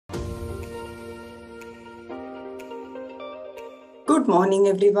Good morning,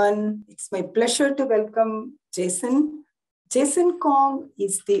 everyone. It's my pleasure to welcome Jason. Jason Cong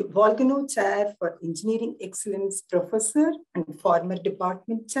is the Volcano Chair for Engineering Excellence Professor and former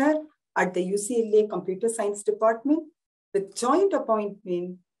Department Chair at the UCLA Computer Science Department, with joint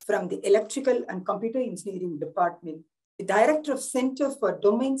appointment from the Electrical and Computer Engineering Department, the Director of Center for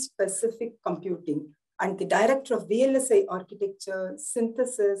Domain-Specific Computing, and the Director of VLSI Architecture,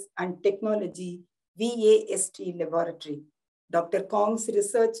 Synthesis, and Technology, VAST Laboratory. Dr. Cong's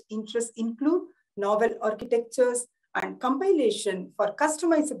research interests include novel architectures and compilation for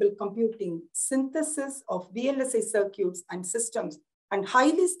customizable computing, synthesis of VLSI circuits and systems, and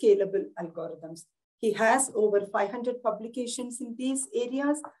highly scalable algorithms. He has over 500 publications in these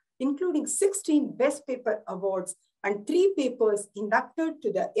areas, including 16 Best Paper Awards and 3 papers inducted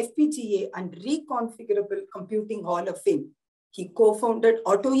to the FPGA and Reconfigurable Computing Hall of Fame. He co-founded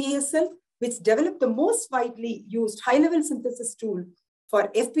AutoESL, which developed the most widely used high-level synthesis tool for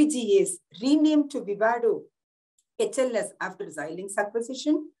FPGAs, renamed to Vivado HLS after Xilinx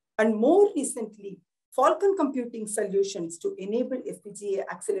acquisition, and more recently, Falcon Computing Solutions to enable FPGA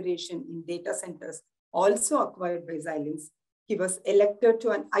acceleration in data centers, also acquired by Xilinx. He was elected to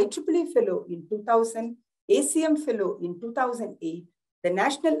an IEEE Fellow in 2000, ACM Fellow in 2008, the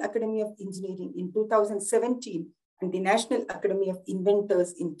National Academy of Engineering in 2017, and the National Academy of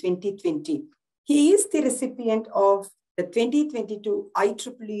Inventors in 2020. He is the recipient of the 2022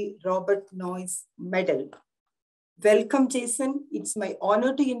 IEEE Robert Noyce Medal. Welcome, Jason. It's my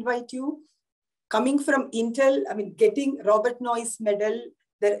honor to invite you. Coming from Intel, getting Robert Noyce Medal,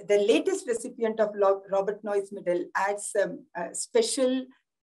 the latest recipient of Robert Noyce Medal adds a special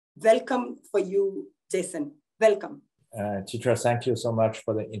welcome for you, Jason. Welcome. Chitra, thank you so much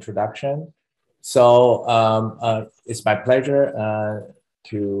for the introduction. So it's my pleasure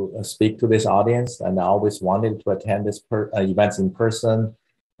to speak to this audience, and I always wanted to attend this events in person,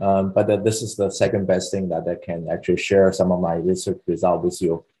 but this is the second best thing that I can actually share some of my research results with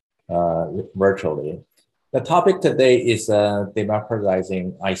you virtually. The topic today is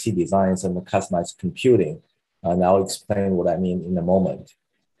democratizing IC designs and customized computing, and I'll explain what I mean in a moment.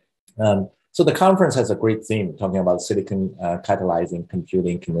 So the conference has a great theme talking about silicon catalyzing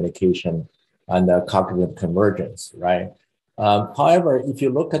computing, communication, and cognitive convergence, right? However, if you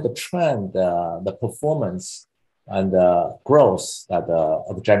look at the trend, the performance and the growth that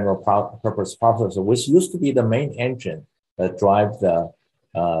of general purpose processor, which used to be the main engine that drives the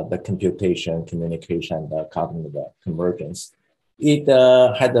computation, communication, the cognitive convergence, it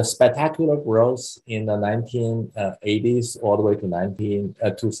had a spectacular growth in the 1980s all the way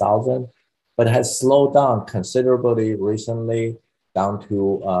to 2000, but has slowed down considerably recently, down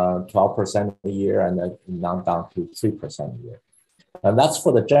to 12% a year, and now down to 3% a year. And that's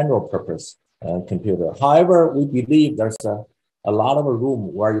for the general purpose computer. However, we believe there's a lot of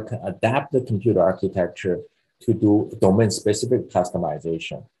room where you can adapt the computer architecture to do domain-specific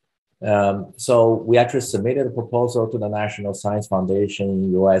customization. So we actually submitted a proposal to the National Science Foundation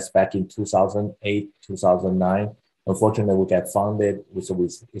in the US back in 2008, 2009. Unfortunately, we got funded, so we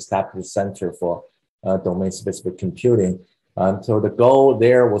established a Center for Domain-Specific Computing. So the goal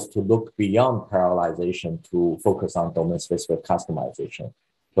there was to look beyond parallelization to focus on domain-specific customization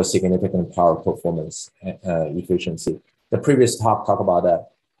for significant power performance efficiency. The previous talk about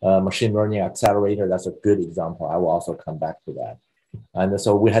a machine learning accelerator. That's a good example. I will also come back to that. And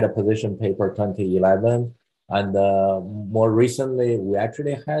so we had a position paper 2011, and more recently we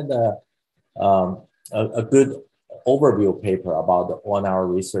actually had a good overview paper about the on-hour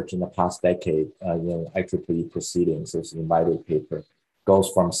research in the past decade in IEEE proceedings. It's an invited paper, goes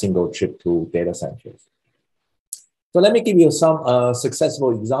from single chip to data centers. So let me give you some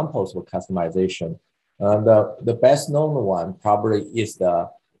successful examples of customization. The best known one probably is the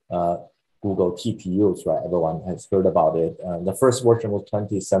Google TPUs, right? Everyone has heard about it. The first version was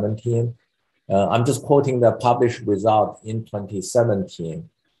 2017. I'm just quoting the published result in 2017.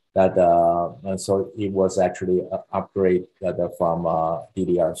 That so it was actually an upgrade from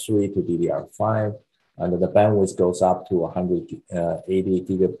DDR3 to DDR5, and the bandwidth goes up to 180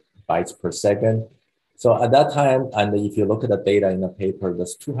 gigabytes per second. So at that time, and if you look at the data in the paper,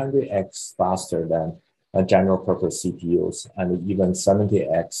 that's 200x faster than general purpose CPUs, and even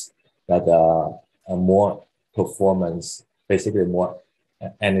 70x that more performance, basically more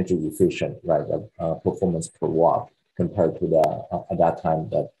energy efficient, right? Performance per watt compared to the at that time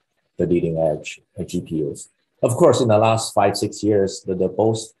the leading edge GPUs. Of course, in the last 5-6 years, the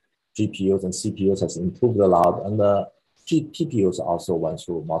both GPUs and CPUs has improved a lot, and the TPUs also went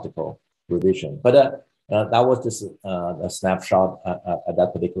through multiple revision. But that was just a snapshot at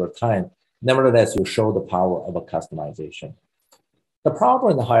that particular time. Nevertheless, you show the power of a customization. The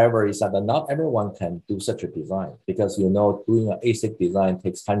problem, however, is that not everyone can do such a design because, you know, doing an ASIC design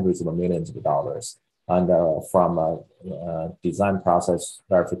takes hundreds of millions of dollars, and from design process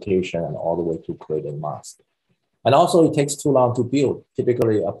verification and all the way to creating mask. And also it takes too long to build.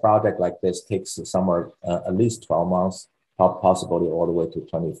 Typically a project like this takes somewhere at least 12 months, possibly all the way to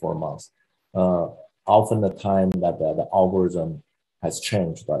 24 months. Often the time that the algorithm has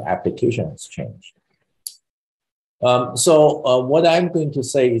changed, the application has changed. So what I'm going to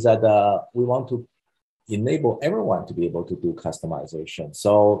say is that we want to enable everyone to be able to do customization.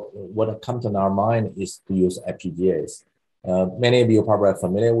 So what comes in our mind is to use FPGAs. Many of you probably are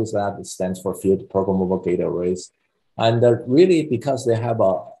familiar with that. It stands for Field Programmable Gate Arrays. And really, because they have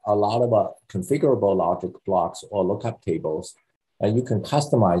a lot of configurable logic blocks or lookup tables, you can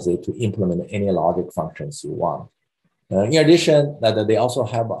customize it to implement any logic functions you want. In addition, that they also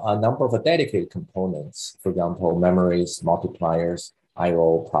have a number of dedicated components, for example, memories, multipliers,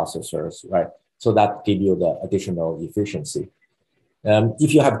 I/O processors, right? So that give you the additional efficiency.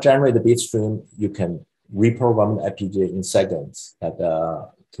 If you have generated bit stream, you can reprogram the FPGA in seconds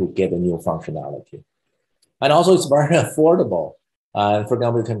to get a new functionality. And also it's very affordable. For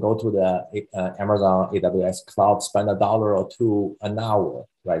example, you can go to the Amazon AWS cloud, spend $1 or $2 an hour,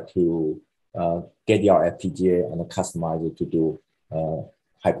 right, to get your FPGA and customize it to do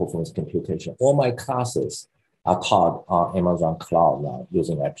high performance computation. All my classes are taught on Amazon cloud now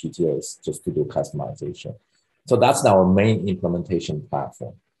using FPGAs just to do customization. So that's our main implementation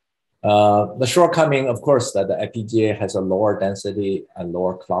platform. The shortcoming, of course, that the FPGA has a lower density and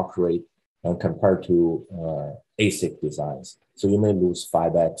lower clock rate compared to ASIC designs. So you may lose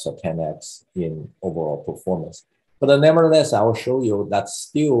 5x or 10x in overall performance. But nevertheless, I will show you that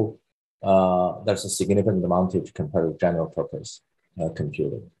still there's a significant advantage compared to general purpose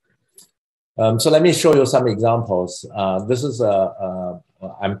computing. So let me show you some examples. This is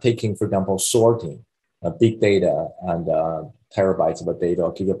I'm taking, for example, sorting big data and terabytes of data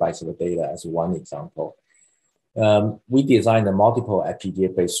or gigabytes of data as one example. We designed a multiple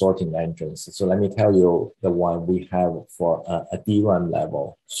FPGA-based sorting engines. So let me tell you the one we have for a DRAM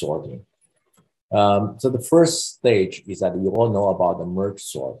level sorting. So the first stage is that you all know about the merge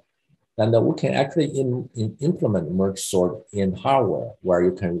sort. And we can actually implement merge sort in hardware where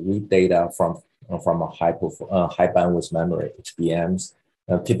you can read data from a high bandwidth memory, HBMs.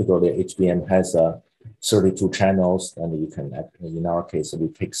 Typically, HBM has 32 channels, and you can, in our case, we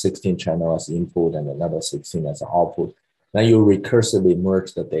take 16 channels as input and another 16 as output. Then you recursively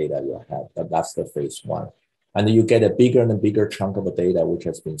merge the data you have. That's the phase one. And you get a bigger and bigger chunk of the data which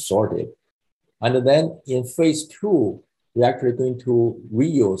has been sorted. And then in phase two, we're actually going to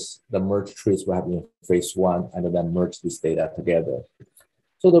reuse the merge trees we have in phase one and then merge this data together.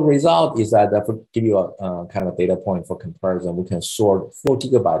 So the result is that, to give you a kind of data point for comparison, we can sort 4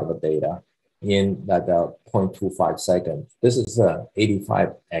 GB of data in that 0.25 seconds. This is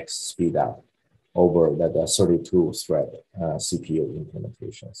 85x speed up over the 32 thread CPU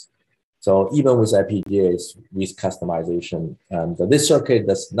implementations. So even with FPGAs with customization, this circuit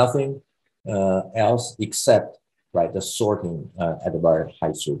does nothing else except the sorting at a very high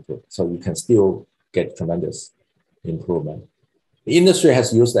throughput. So you can still get tremendous improvement. The industry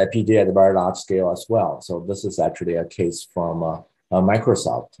has used FPGA at a very large scale as well. So this is actually a case from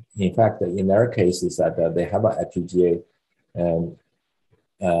Microsoft. In fact, in their case is that they have an FPGA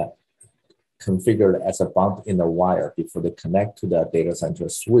configured as a bump in the wire before they connect to the data center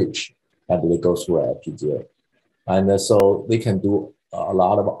switch, and they go through an FPGA. And so they can do a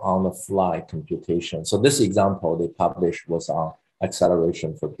lot of on-the-fly computation. So this example they published was on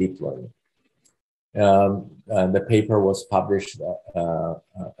acceleration for deep learning. The paper was published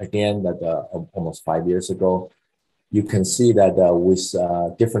again almost 5 years ago. You can see that with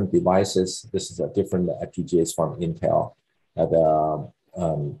different devices, this is a different FPGAs from Intel, the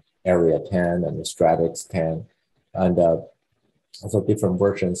Area 10 and the Stratix 10, and also different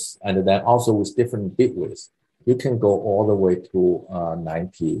versions. And then also with different bit widths, you can go all the way to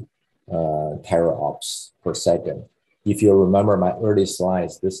 90 teraops per second. If you remember my early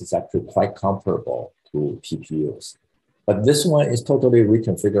slides, this is actually quite comparable to TPUs. But this one is totally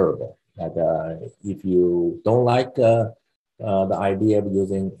reconfigurable. If you don't like the idea of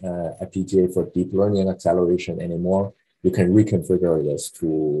using FPGA for deep learning acceleration anymore, you can reconfigure this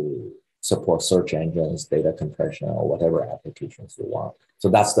to support search engines, data compression, or whatever applications you want. So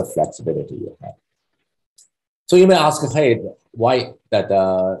that's the flexibility you have. So you may ask, hey, why that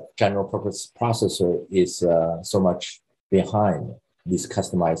general purpose processor is so much behind this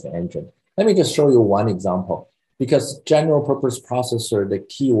customized engine? Let me just show you one example. because general purpose processor, the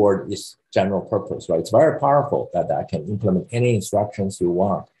keyword is general purpose, right? It's very powerful that I can implement any instructions you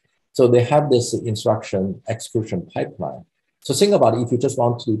want. So they have this instruction execution pipeline. So think about it, if you just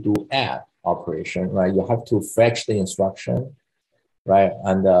want to do add operation, right? You have to fetch the instruction, right?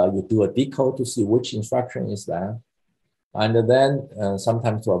 And you do a decode to see which instruction is that. And then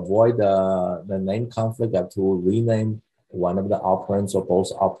sometimes to avoid the name conflict, you have to rename one of the operands or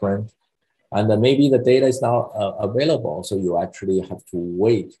both operands. And then maybe the data is not available, so you actually have to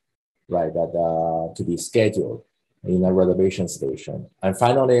wait, right, to be scheduled in a reservation station. And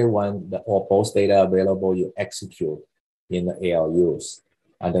finally, when or both data available, you execute in the ALUs,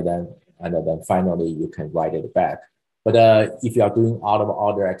 and then finally you can write it back. But if you are doing out of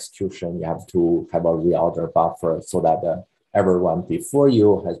order execution, you have to have a reorder buffer so that everyone before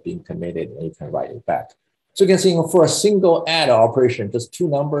you has been committed and you can write it back. So you can see for a single add operation, just two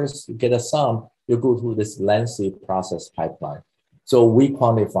numbers, you get a sum, you go through this lengthy process pipeline. So we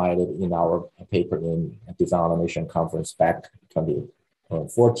quantified it in our paper in Design Automation Conference back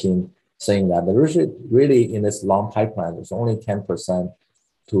 2014, saying that there's really in this long pipeline, there's only 10%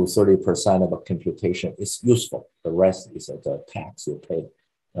 to 30% of the computation is useful. The rest is the tax you pay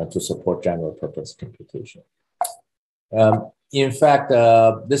to support general purpose computation. In fact,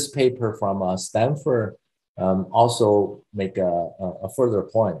 this paper from Stanford also make a further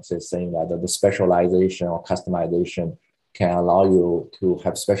point, saying that the specialization or customization can allow you to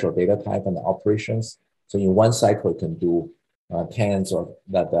have special data type and operations. So in one cycle, you can do tens or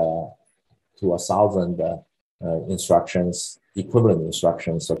that to 1,000 instructions, equivalent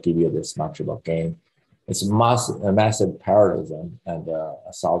instructions, so give you this much of a gain. It's a massive parallelism and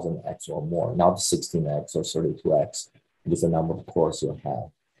 1,000x or more, not 16x or 32x. It is the number of cores you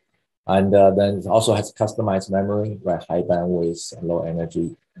have. And then it also has customized memory, right? High bandwidth, low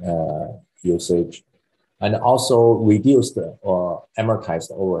energy usage, and also reduced or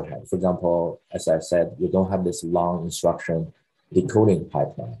amortized overhead. For example, as I said, you don't have this long instruction decoding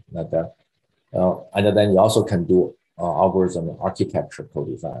pipeline. And then you also can do algorithm architecture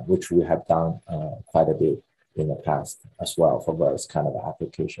co-design, which we have done quite a bit in the past as well for various kind of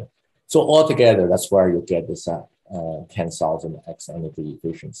application. So altogether, that's where you get this 10,000x energy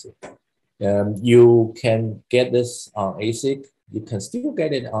efficiency. You can get this on ASIC. You can still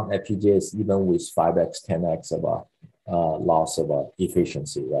get it on FPGAs even with 5x, 10x of loss of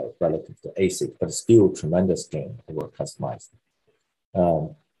efficiency, right, relative to ASIC, but still tremendous gain over customized.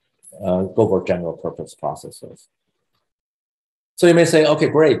 Go for general purpose processors. So you may say, okay,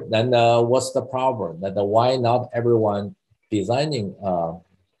 great. Then what's the problem? That why not everyone designing own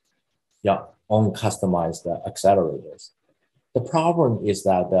customized accelerators? The problem is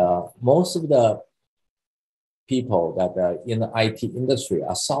that most of the people that in the IT industry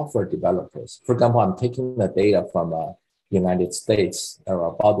are software developers. For example, I'm taking the data from United States. There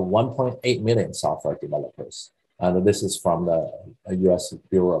are about 1.8 million software developers. And this is from the US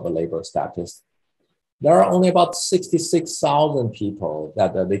Bureau of Labor Statistics. There are only about 66,000 people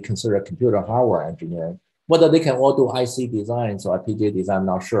that they consider computer hardware engineering. Whether they can all do IC designs or FPGA design, I'm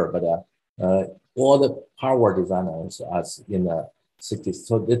not sure, but all the hardware designers are in the 60s.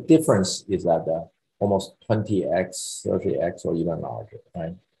 So the difference is that almost 20x, 30x, or even larger,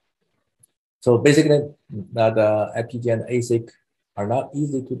 right? So basically, the FPGA and ASIC are not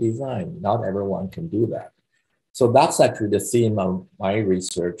easy to design. Not everyone can do that. So that's actually the theme of my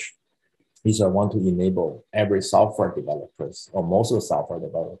research. Is I want to enable every software developers or most of the software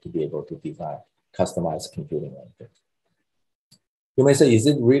developers to be able to design customized computing engines. You may say, is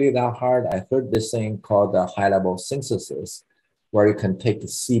it really that hard? I heard this thing called the high-level synthesis, where you can take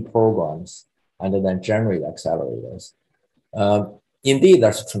C programs and then generate accelerators. Indeed,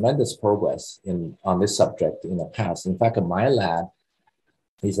 there's tremendous progress on this subject in the past. In fact, my lab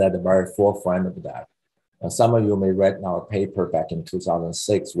is at the very forefront of that. Some of you may read in our paper back in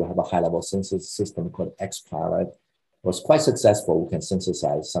 2006. We have a high-level synthesis system called XPilot. It was quite successful. We can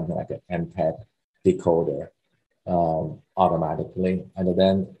synthesize something like an MPEG decoder automatically. And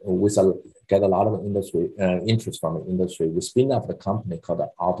then we get a lot of industry interest from the industry. We spin up the company called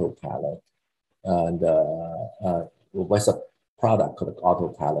Autopilot. And what's a product called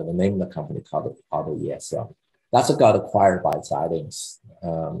Autopilot? The name of the company called AutoESL. That's got acquired by Xilinx.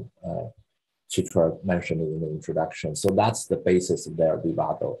 Chitra mentioned it in the introduction. So that's the basis of their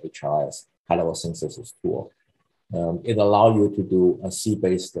Vivado HRS high-level synthesis tool. It allows you to do a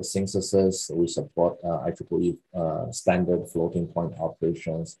C-based synthesis. We support IEEE standard floating point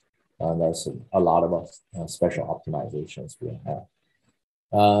operations. There's a lot of special optimizations we have.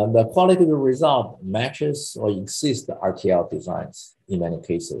 The quality of the result matches or exceeds the RTL designs in many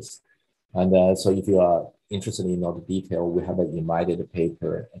cases. And so if you are interested in all the detail, we have an invited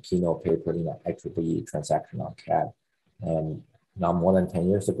paper, a keynote paper in the IEEE transactional CAD now more than 10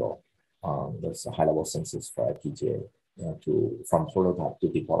 years ago. There's a high-level synthesis for FPGA from prototype to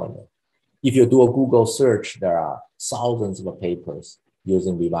deployment. If you do a Google search, there are thousands of papers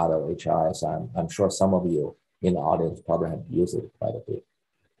using Vivado HRS. I'm sure some of you in the audience probably have used it quite a bit.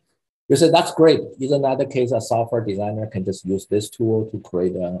 You said, that's great. Isn't that the case? A software designer can just use this tool to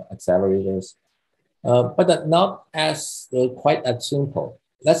create accelerators, but not as quite as simple.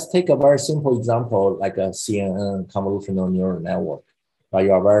 Let's take a very simple example, like a CNN, convolutional neural network.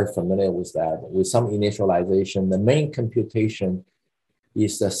 You are very familiar with that. With some initialization, the main computation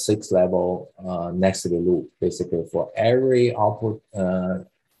is the 6-level nested loop. Basically, for every output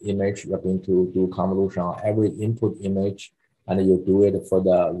image, you're going to do convolution on every input image, and you do it for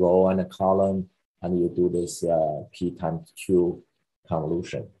the row and the column, and you do this P times Q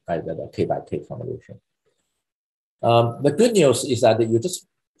convolution, right? The K by K convolution. The good news is that you just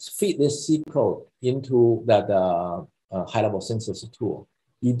feed this C code into that high-level synthesis tool.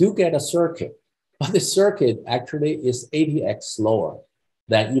 You do get a circuit, but the circuit actually is 80x slower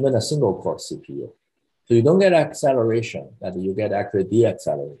than even a single-core CPU. So you don't get acceleration, that you get actually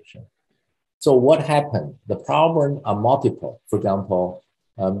deacceleration. So what happened? The problem are multiple. For example,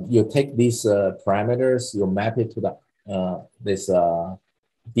 you take these parameters, you map it to the this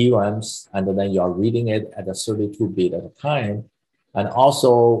DRAMs, and then you are reading it at a 32-bit at a time. And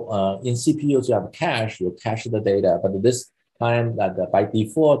also in CPUs, you have cache, you cache the data, but this time that by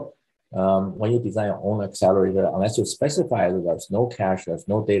default, when you design your own accelerator, unless you specify that there's no cache, there's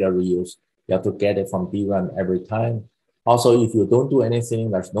no data reuse, you have to get it from DRAM every time. Also, if you don't do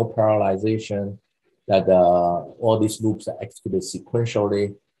anything, there's no parallelization, that all these loops are executed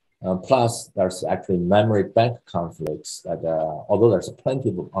sequentially. Plus, there's actually memory bank conflicts that although there's plenty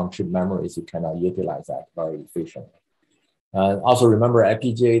of on-chip memories, you cannot utilize that very efficiently. Also remember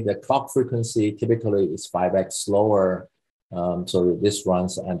FPGA, the clock frequency typically is 5x slower. So this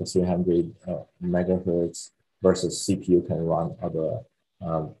runs at 300 megahertz versus CPU can run at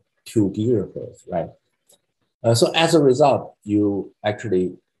 2 gigahertz, right? So as a result, you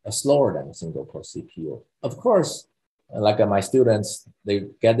actually are slower than a single core CPU. Of course, like my students, they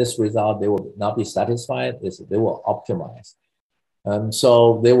get this result, they will not be satisfied, they will optimize.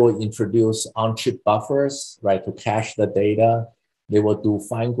 So they will introduce on-chip buffers, right, to cache the data. They will do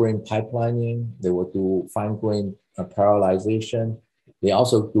fine-grained pipelining. They will do fine-grained parallelization. They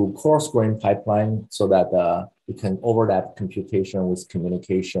also do coarse-grained pipeline so that you can overlap computation with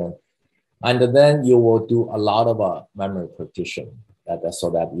communication. And then you will do a lot of memory partition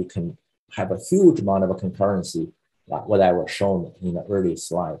so that you can have a huge amount of concurrency, like what I was shown in the early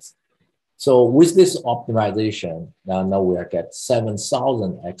slides. So with this optimization, now we are get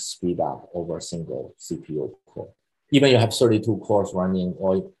 7,000x speed up over a single CPU core. Even you have 32 cores running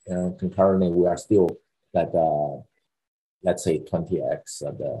or concurrently, we are still at let's say 20x,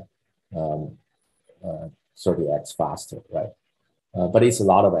 30x faster, right? But it's a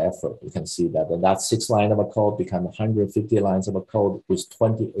lot of effort. You can see that 6 lines of a code become 150 lines of a code with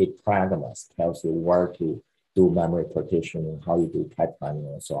 28 pragmas, tells you where to do memory partitioning, how you do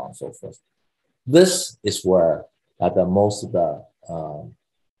pipelining, and so on and so forth. This is where most of the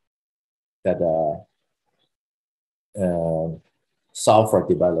software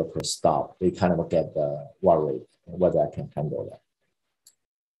developers stop. They kind of get worried whether I can handle that.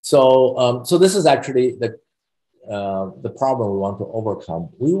 So, so this is actually the problem we want to overcome.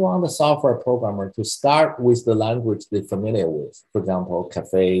 We want the software programmer to start with the language they're familiar with. For example,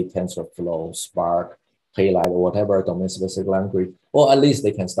 Caffe, TensorFlow, Spark, Playwright, or whatever domain-specific language, or at least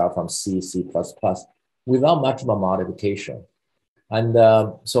they can start from C, C++, without much of a modification. And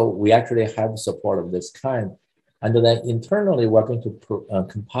so we actually have support of this kind. And then internally, we're going to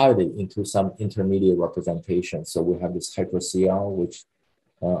compile it into some intermediate representation. So we have this HyperCL, which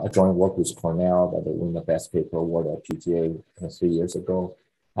a joint work with Cornell that they won the best paper award at PGA 3 years ago.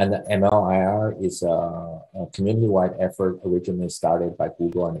 And the MLIR is a community-wide effort originally started by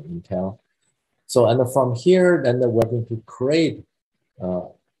Google and Intel. So, and from here, then we're going to create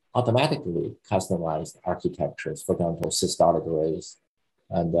automatically customized architectures, for example, systolic arrays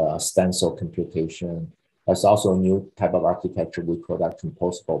and stencil computation. There's also a new type of architecture we call that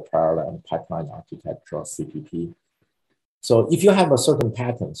composable parallel and pipeline architecture, or CPP. So if you have a certain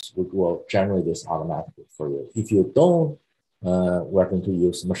patterns, we will generate this automatically for you. If you don't, we're going to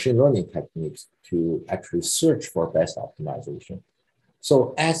use machine learning techniques to actually search for best optimization.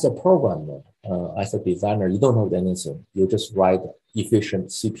 So as a programmer, as a designer, you don't know anything. You just write efficient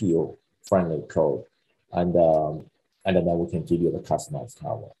CPU-friendly code, and then we can give you the customized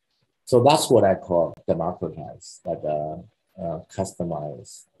hardware. So that's what I call democratized, like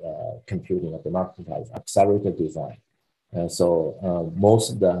customized computing, or democratized accelerated design. So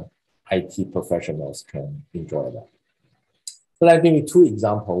most of the IT professionals can enjoy that. So I'll give you two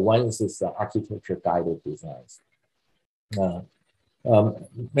examples. One is this architecture guided designs.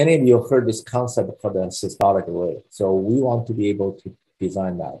 Many of you heard this concept called the systolic array. So we want to be able to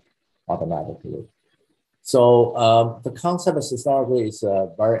design that automatically. So the concept of systolic array is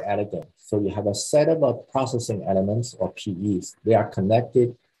very elegant. So you have a set of processing elements, or PEs. They are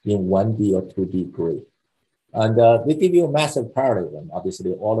connected in 1D or 2D grid. And they give you a massive parallelism.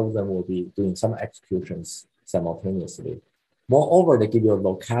 Obviously, all of them will be doing some executions simultaneously. Moreover, they give you a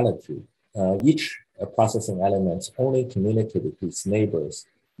locality. Each processing element only communicated to its neighbors,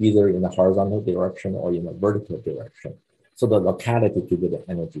 either in the horizontal direction or in the vertical direction. So the locality gives you the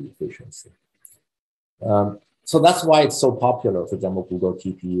energy efficiency. So that's why it's so popular. For example, Google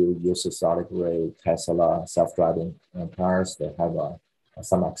TPU uses solid array, Tesla self-driving cars, they have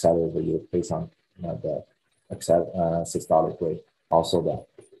some accelerator based on the systolic array. Also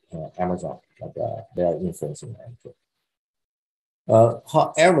the Amazon, they are influencing Android.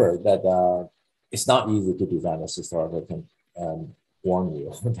 However, that it's not easy to design a systolic. I can warn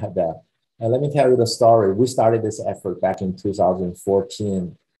you that. Let me tell you the story. We started this effort back in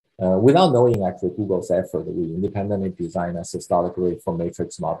 2014. Without knowing actually Google's effort, we independently designed a systolic array for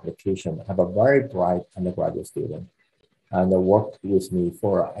matrix multiplication. I have a very bright undergraduate student, and they worked with me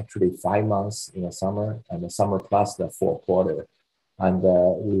for actually 5 months in the summer, and the summer plus the 4 quarter. And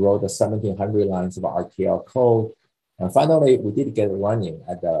we wrote 1,700 lines of RTL code. And finally, we did get it running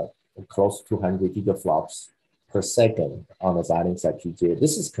at close to 200 gigaflops per second on the Xilinx FPGA.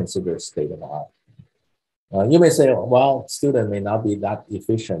 This is considered state of the art. You may say, well, student may not be that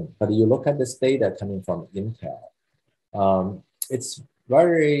efficient, but you look at this data coming from Intel. It's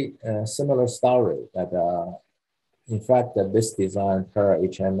very similar story that, in fact, that this design per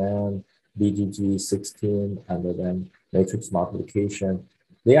HMN, BGG16, and then matrix multiplication,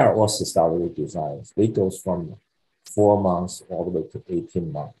 they are all systolic designs. They go from 4 months all the way to 18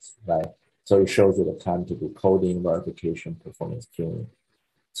 months, right? So it shows you the time to do coding, verification, performance tuning.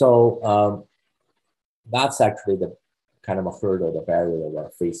 So that's actually the kind of a hurdle, the barrier that we're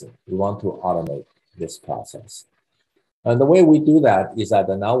facing. We want to automate this process. And the way we do that is that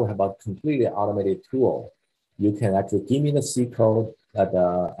now we have a completely automated tool. You can actually give me the C code that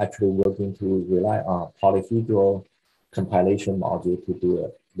actually we're going to rely on polyhedral compilation module to do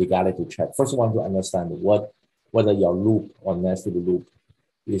a legality check. First, we want to understand whether your loop or nested loop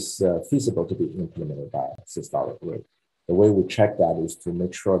is feasible to be implemented by a systolic array. The way we check that is to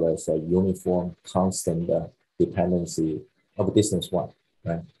make sure there's a uniform, constant dependency of distance 1,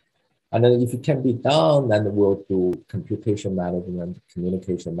 right? And then if it can be done, then we'll do computation management,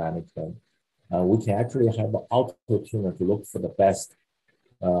 communication management. We can actually have an auto-tuner to look for the best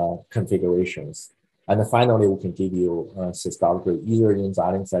configurations. And then finally, we can give you systolic array either in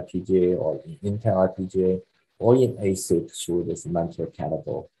Xilinx FPGA or in Intel FPGA or in ASIC through this Mentor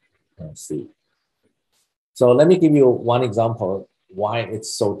Catable C. So let me give you one example why it's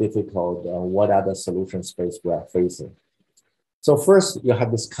so difficult and what are the solution space we are facing. So first, you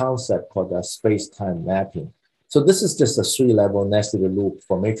have this concept called the space-time mapping. So this is just a 3-level nested loop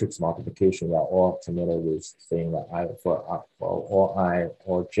for matrix multiplication. We are all familiar with saying that I for all I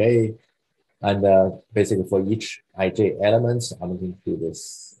or j, and basically for each ij elements, I'm going to do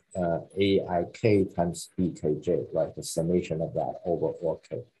this aik times bkj, right? The summation of that over all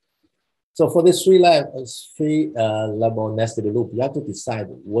k. So for this three-level nested loop, you have to decide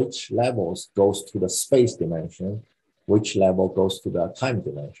which levels goes to the space dimension, which level goes to the time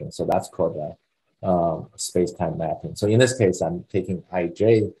dimension. So that's called the space-time mapping. So in this case, I'm taking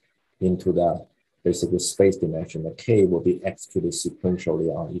ij into the basically space dimension. The k will be executed sequentially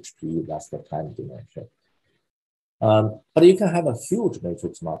on each PE. That's the time dimension. But you can have a huge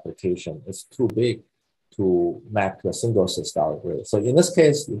matrix multiplication. It's too big to map to a single systolic array. So in this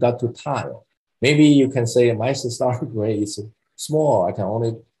case, you got to tile. Maybe you can say my systolic array is small. I can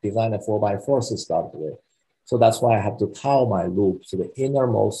only design a 4x4 systolic array. So that's why I have to tile my loop. So the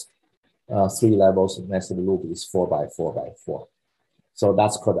innermost 3 levels of nested loop is 4x4x4. So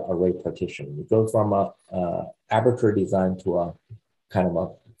that's called array partitioning. You go from a arbitrary design to a kind of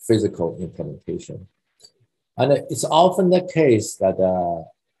a physical implementation. And it's often the case that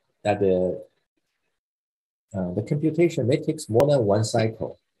the computation may take more than 1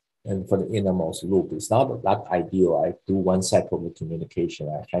 cycle. And for the innermost loop, it's not that ideal. I do 1 cycle of communication,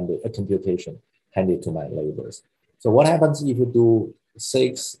 I hand it a computation, hand it to my laborers. So what happens if you do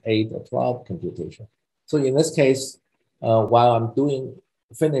 6, 8, or 12 computation? So in this case, while I'm doing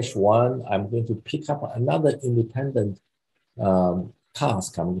finish one, I'm going to pick up another independent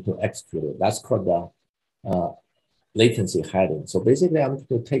task. I'm going to execute it. That's called the latency hiding. So basically, I'm going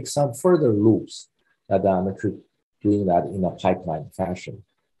to take some further loops that I'm actually doing that in a pipeline fashion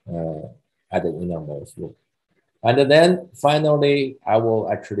at the innermost loop. And then finally, I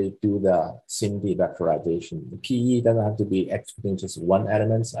will actually do the SIMD vectorization. The PE doesn't have to be executing just one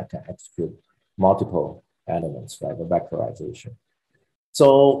element. I can execute multiple elements, right? The vectorization.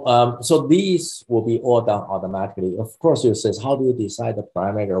 So, so these will be all done automatically. Of course, you say, how do you decide the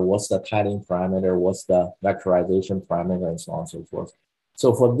parameter? What's the tiling parameter? What's the vectorization parameter, and so on and so forth.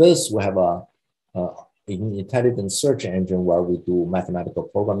 So for this, we have an intelligent search engine where we do mathematical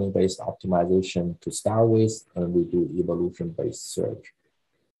programming-based optimization to start with, and we do evolution-based search.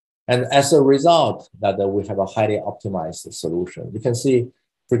 And as a result, that we have a highly optimized solution. You can see,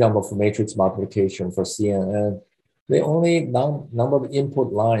 for example, for matrix multiplication for CNN, the only number of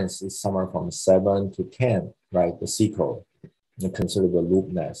input lines is somewhere from 7 to 10, right? The C code, you consider the loop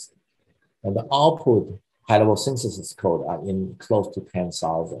nest. And the output high-level synthesis code are in close to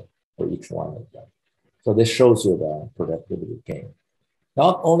 10,000 for each one of them. So this shows you the productivity gain.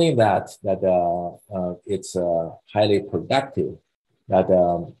 Not only that it's highly productive, that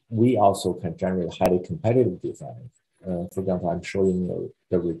we also can generate highly competitive designs. For example, I'm showing you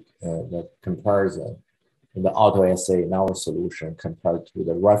the comparison in the auto assay in our solution compared to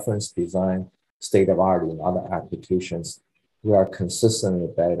the reference design state of art in other applications. We are consistently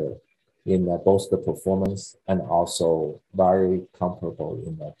better in both the performance and also very comparable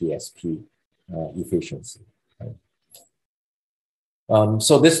in the DSP efficiency. Right?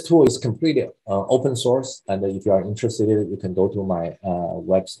 So this tool is completely open source, and if you are interested in it, you can go to my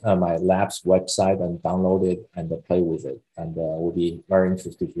my lab's website and download it and play with it. And we'll be very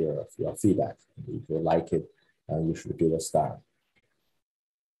interested to hear your feedback. If you like it, you should give it a start.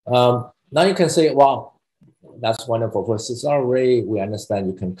 Now you can say, well, that's wonderful. For CSR array, we understand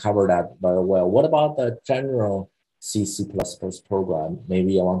you can cover that very well. What about the general C++ program?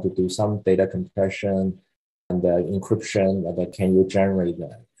 Maybe I want to do some data compression and encryption, that can you generate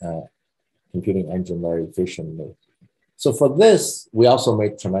the computing engine very efficiently? So for this, we also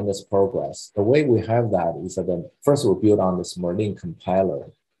made tremendous progress. The way we have that is that first we build on this Merlin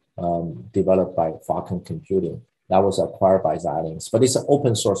compiler developed by Falcon Computing. That was acquired by Xilinx, but it's an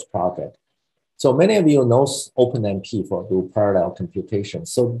open source project. So many of you know OpenMP for do parallel computation.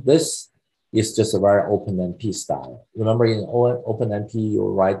 So this is just a very OpenMP style. Remember in OpenMP, you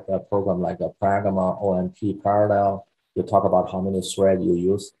write a program like a pragma OMP parallel. You talk about how many threads you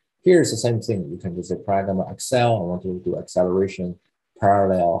use. Here's the same thing. You can just say pragma Excel. I want to do acceleration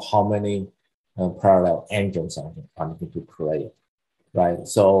parallel. How many parallel engines I'm going to create, right?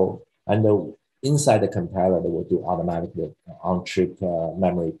 So, and inside the compiler, they will do automatically on-chip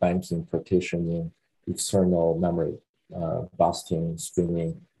memory banking, partitioning, external memory busting,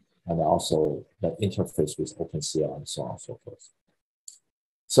 streaming, and also the interface with OpenCL and so on and so forth.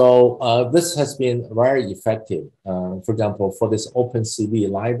 So this has been very effective. For example, for this OpenCV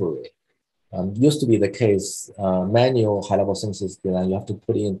library, used to be the case, manual high-level synthesis design, you have to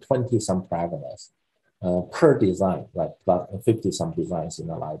put in 20-some parameters per design, right? Plus 50-some designs in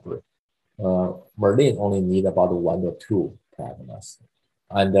the library. Merlin only need about 1 or 2 parameters.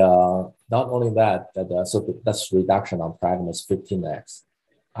 And not only that, so that's reduction on parameters 15x.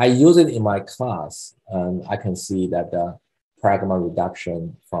 I use it in my class, and I can see that the pragma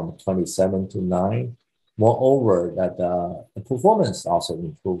reduction from 27 to 9. Moreover, that the performance also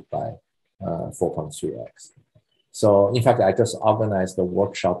improved by 4.3x. So in fact, I just organized the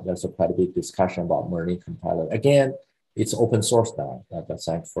workshop. There's a quite a big discussion about Merlin compiler. Again, it's open source now.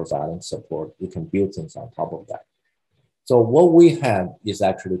 Thanks for Xilinx support. You can build things on top of that. So what we have is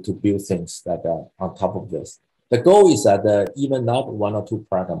actually to build things that are on top of this. The goal is that even not 1 or 2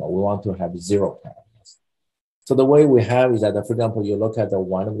 parameters, we want to have 0 parameters. So the way we have is that, for example, you look at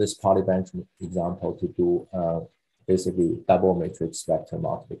one of this polybench example to do basically double matrix vector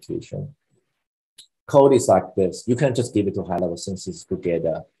multiplication. Code is like this. You can just give it to high-level synthesis to get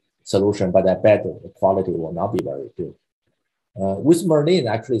a solution, but I bet the quality will not be very good. With Merlin,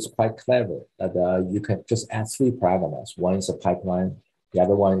 actually, it's quite clever that you can just add 3 parameters. One is a pipeline, the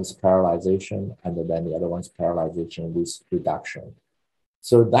other one is parallelization, and then the other one is parallelization with reduction.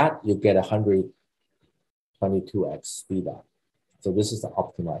 So that you get 122x speed up. So this is the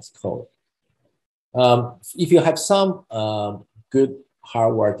optimized code. If you have some good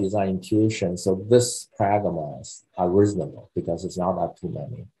hardware design intuition, so this pragmas are reasonable because it's not that too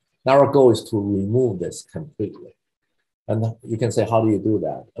many. Now our goal is to remove this completely. And you can say, how do you do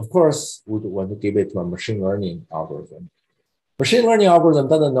that? Of course, we want to give it to a machine learning algorithm. Machine learning algorithm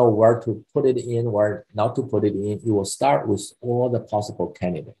doesn't know where to put it in, where not to put it in. It will start with all the possible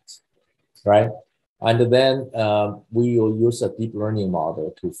candidates, right? And then we will use a deep learning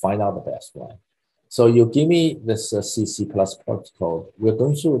model to find out the best one. So you give me this C++ code, we're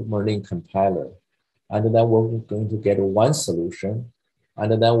going to learning compiler, and then we're going to get one solution,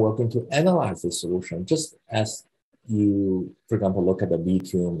 and then we're going to analyze the solution, just as you, for example, look at the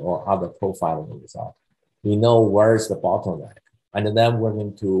VTune or other profiling result. We know where is the bottleneck, and then we're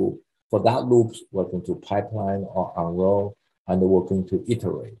going to, for that loop, we're going to pipeline or unroll, and we're going to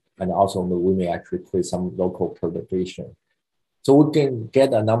iterate. And also we may actually create some local perturbation. So we can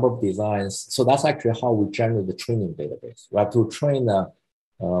get a number of designs. So that's actually how we generate the training database. We have to train a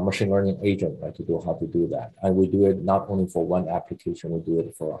machine learning agent, right, to do how to do that. And we do it not only for one application, we do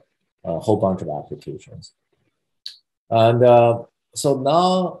it for a whole bunch of applications. And so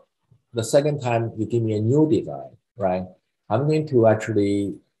now the second time you give me a new design, right? I'm going to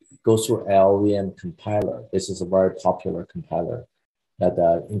actually go through LLVM compiler. This is a very popular compiler at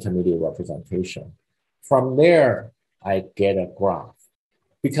the intermediate representation. From there, I get a graph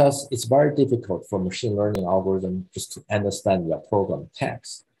because it's very difficult for machine learning algorithm just to understand your program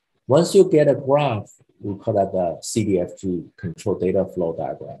text. Once you get a graph, we call that the CDFG, control data flow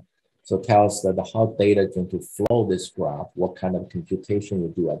diagram. So it tells that how data is going to flow this graph, what kind of computation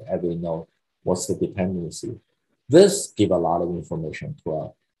you do at every node, what's the dependency. This gives a lot of information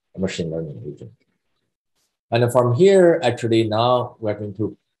to a machine learning agent. And from here, actually now we're going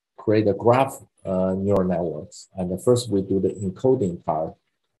to create a graph neural networks. And first we do the encoding part.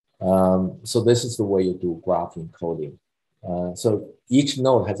 So this is the way you do graph encoding. So each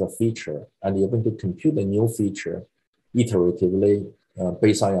node has a feature, and you're going to compute a new feature iteratively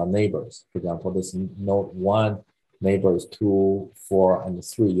based on your neighbors. For example, this node 1, neighbors 2, 4, and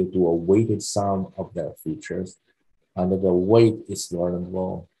 3, you do a weighted sum of their features, and the weight is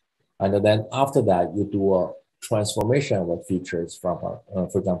learnable. And then after that, you do a transformation of the features from,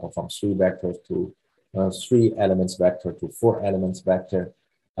 for example, from 3 vectors to 3 elements vector to 4 elements vector.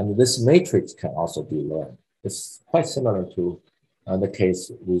 And this matrix can also be learned. It's quite similar to the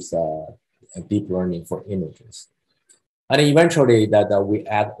case with deep learning for images. And eventually that we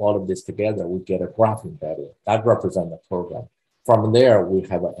add all of this together, we get a graph embedding that represents the program. From there, we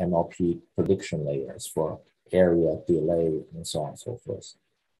have an MLP prediction layers for area, delay, and so on and so forth.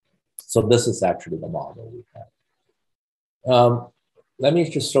 So this is actually the model we have. Let me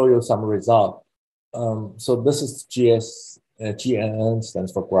just show you some result. So this is GNN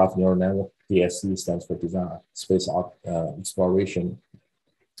stands for graph neural network. DSC stands for design space exploration.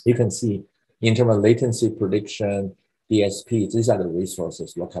 You can see in terms of latency prediction, DSP, these are the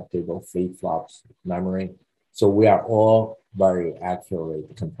resources, lookup table, flip-flops, memory. So we are all very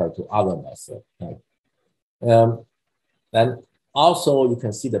accurate compared to other methods. Right? And also you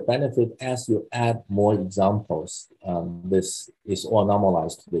can see the benefit as you add more examples. This is all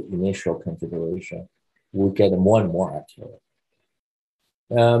normalized to the initial configuration. We get more and more accurate.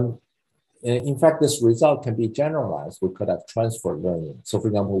 In fact, this result can be generalized. We could have transfer learning. So for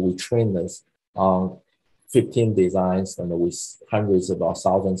example, we train this on 15 designs and with hundreds of or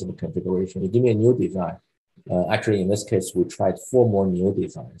thousands of configurations. You give me a new design. Actually, in this case, we tried 4 more new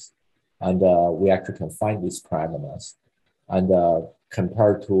designs. And we actually can find these parameters. And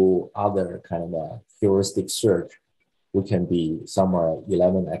compared to other kind of heuristic search, we can be somewhere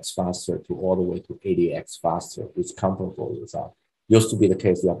 11x faster to all the way to 80x faster with comparable result. Used to be the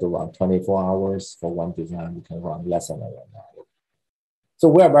case, you have to run 24 hours for one design, you can run less than 1 hour. So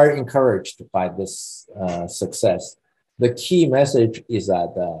we are very encouraged by this success. The key message is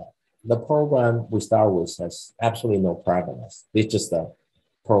that the program we start with has absolutely no parameters. It's just a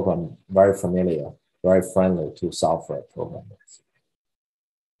program very familiar, very friendly to software programmers.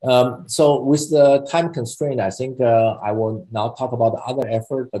 So with the time constraint, I think I will now talk about the other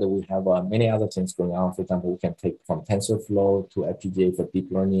effort, but we have many other things going on. For example, we can take from TensorFlow to FPGA for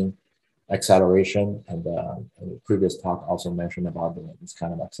deep learning acceleration. And the previous talk also mentioned about this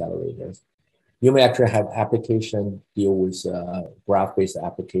kind of accelerators. You may actually have application deal with graph-based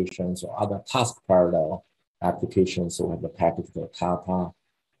applications or other task parallel applications. So we have the package called Tata.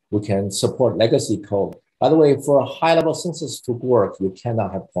 We can support legacy code. By the way, for a high-level synthesis to work, you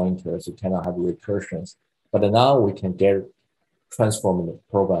cannot have pointers, you cannot have recursions. But now we can transform the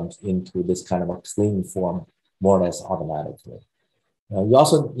programs into this kind of a clean form, more or less automatically. You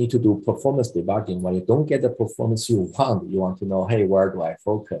also need to do performance debugging. When you don't get the performance you want to know, hey, where do I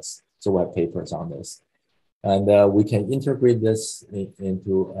focus? So we have papers on this. And we can integrate this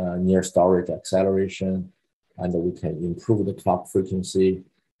into near storage acceleration, and we can improve the clock frequency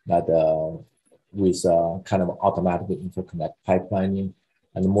that with kind of automatic interconnect pipelining.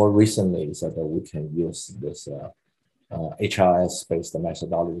 And more recently is that we can use this HRS-based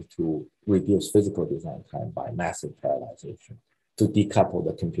methodology to reduce physical design time by massive parallelization to decouple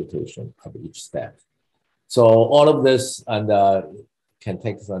the computation of each step. So all of this and can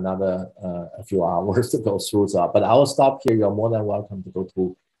take us another a few hours to go through. But I will stop here. You're more than welcome to go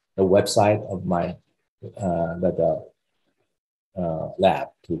to the website of my lab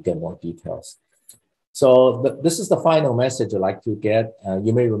to get more details. So this is the final message I'd like to get.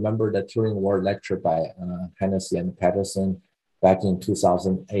 You may remember the Turing Award lecture by Hennessy and Patterson back in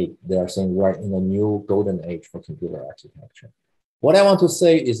 2008. They are saying we're in a new golden age for computer architecture. What I want to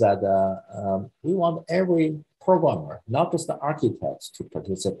say is that we want every programmer, not just the architects, to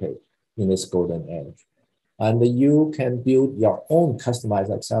participate in this golden age. And you can build your own customized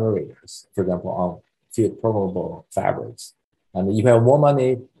accelerators, for example, on field programmable fabrics. And if you have more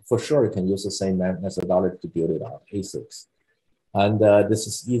money, for sure, you can use the same methodology to build it on ASICs. And this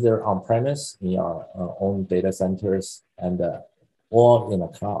is either on-premise in your own data centers and or in a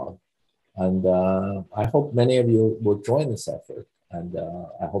cloud. And I hope many of you will join this effort. And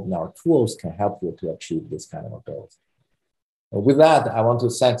I hope our tools can help you to achieve this kind of goals. With that, I want to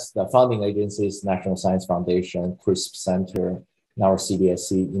thank the funding agencies, National Science Foundation, CRISP Center, and our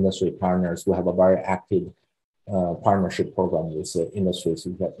CBSC industry partners who have a very active partnership program with industries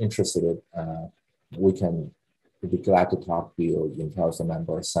who are interested. We can be glad to talk to you. Intel is a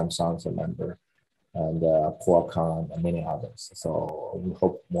member, Samsung is a member, and Qualcomm and many others. So we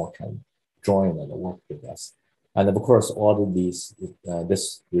hope more can join and work with us. And of course, all of these,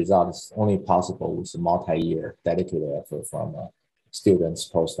 this result is only possible with a multi-year dedicated effort from students,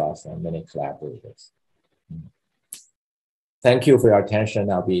 postdocs, and many collaborators. Thank you for your attention.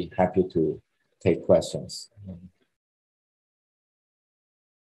 I'll be happy to take questions.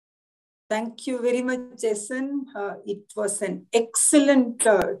 Thank you very much, Jason. It was an excellent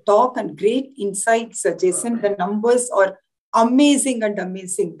talk and great insights, Jason. The numbers are amazing and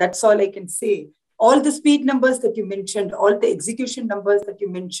amazing. That's all I can say. All the speed numbers that you mentioned, all the execution numbers that you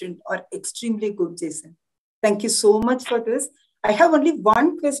mentioned are extremely good, Jason. Thank you so much for this. I have only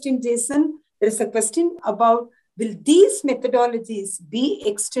one question, Jason. There is a question about, will these methodologies be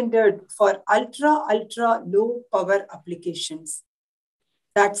extended for ultra low power applications?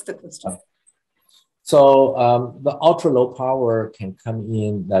 That's the question. So the ultra low power can come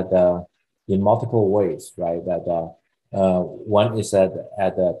in that in multiple ways, right? That one is at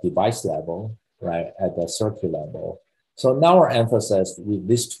the device level, right, at the circuit level. So now our emphasis with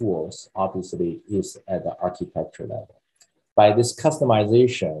these tools, obviously, is at the architecture level. By this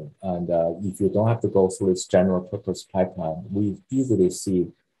customization, and if you don't have to go through this general purpose pipeline, we easily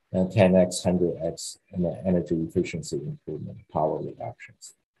see 10x, 100x in the energy efficiency improvement, power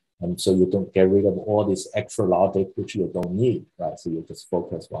reductions. And so you don't get rid of all this extra logic, which you don't need, right? So you just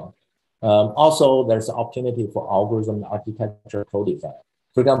focus on. Also, there's an opportunity for algorithm architecture co-design.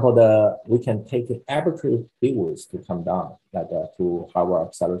 For example, we can take the arbitrary bit width to come down, like to hardware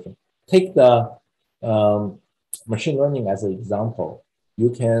acceleration. Take the machine learning as an example.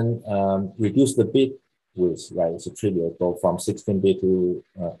 You can reduce the bit width, right? It's a trivial, go from 16-bit to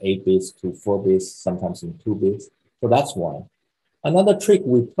 8 bits to 4 bits, sometimes in 2 bits. So that's one. Another trick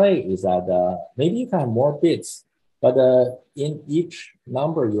we play is that maybe you can have more bits, but in each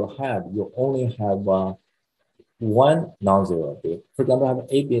number you have, you only have one non-zero bit. For example, I have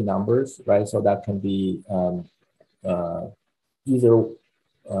 8-bit numbers, right? So that can be either,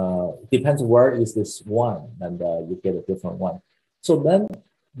 depends where is this one, and you get a different one. So then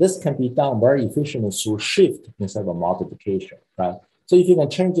this can be done very efficiently through shift instead of multiplication, right? So if you can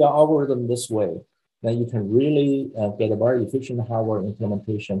change your algorithm this way, then you can really get a very efficient hardware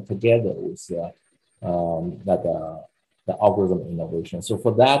implementation together with the algorithm innovation. So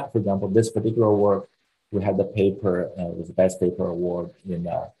for that, for example, this particular work, we had the paper with the best paper award in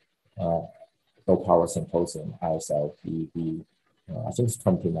Low Power Symposium, ISLPB, I think it's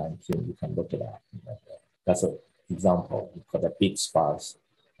 2019, you can look it up. That's an example for the big sparse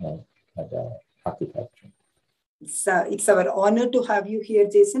architecture. It's our honor to have you here,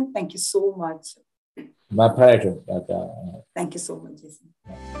 Jason. Thank you so much. My pleasure. Thank you so much, Jason.